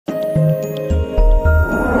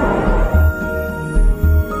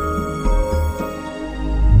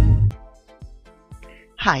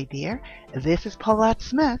Hi there, this is Paulette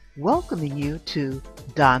Smith welcoming you to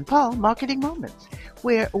Don Paul Marketing Moments,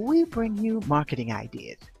 where we bring you marketing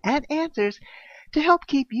ideas and answers to help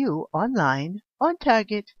keep you online, on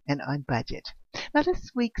target, and on budget. Now,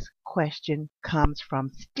 this week's question comes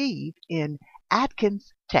from Steve in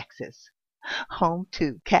Atkins, Texas, home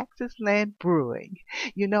to Cactus Land Brewing.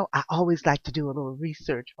 You know, I always like to do a little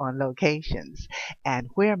research on locations and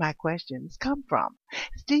where my questions come from.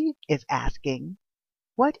 Steve is asking,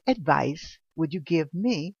 what advice would you give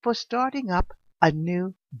me for starting up a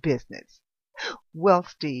new business? Well,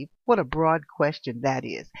 Steve, what a broad question that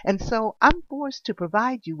is. And so I'm forced to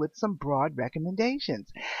provide you with some broad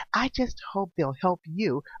recommendations. I just hope they'll help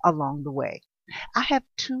you along the way. I have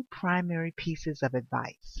two primary pieces of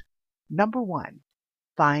advice. Number one,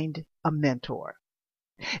 find a mentor.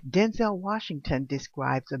 Denzel Washington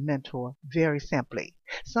describes a mentor very simply: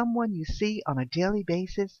 someone you see on a daily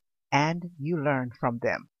basis and you learn from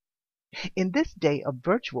them. In this day of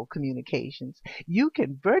virtual communications, you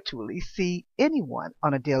can virtually see anyone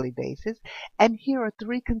on a daily basis, and here are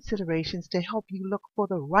three considerations to help you look for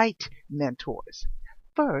the right mentors.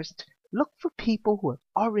 First, look for people who have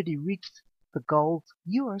already reached the goals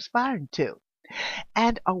you are aspiring to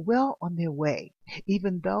and are well on their way,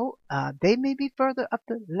 even though they may be further up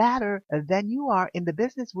the ladder than you are in the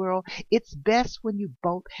business world. It's best when you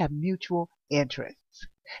both have mutual interests.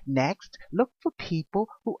 Next, look for people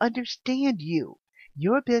who understand you,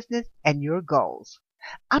 your business, and your goals.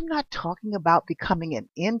 I'm not talking about becoming an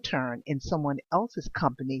intern in someone else's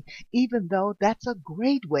company, even though that's a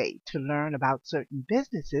great way to learn about certain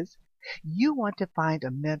businesses. You want to find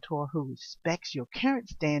a mentor who respects your current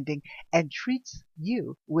standing and treats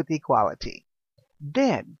you with equality.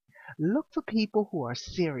 Then, look for people who are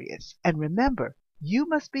serious. And remember, you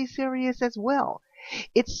must be serious as well.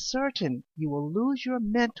 It's certain you will lose your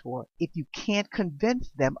mentor if you can't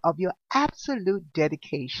convince them of your absolute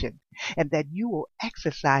dedication and that you will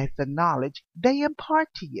exercise the knowledge they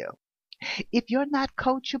impart to you. If you're not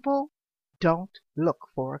coachable, don't look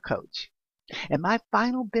for a coach. And my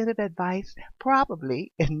final bit of advice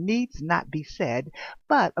probably needs not be said,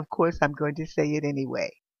 but of course I'm going to say it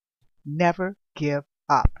anyway. Never give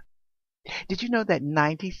up. Did you know that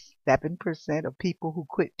 97% of people who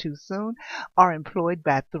quit too soon are employed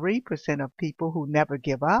by 3% of people who never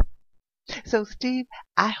give up? So, Steve,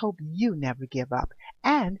 I hope you never give up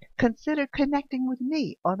and consider connecting with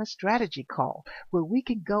me on a strategy call where we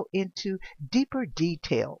can go into deeper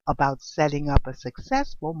detail about setting up a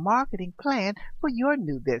successful marketing plan for your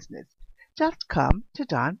new business. Just come to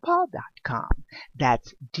donpaul.com.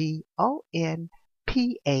 That's DONPAUL.com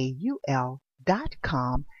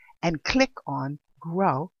and click on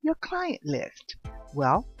Grow Your Client List.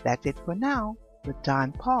 Well, that's it for now with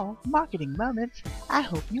Don Paul Marketing Moments. I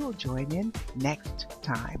hope you'll join in next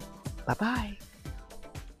time. Bye-bye.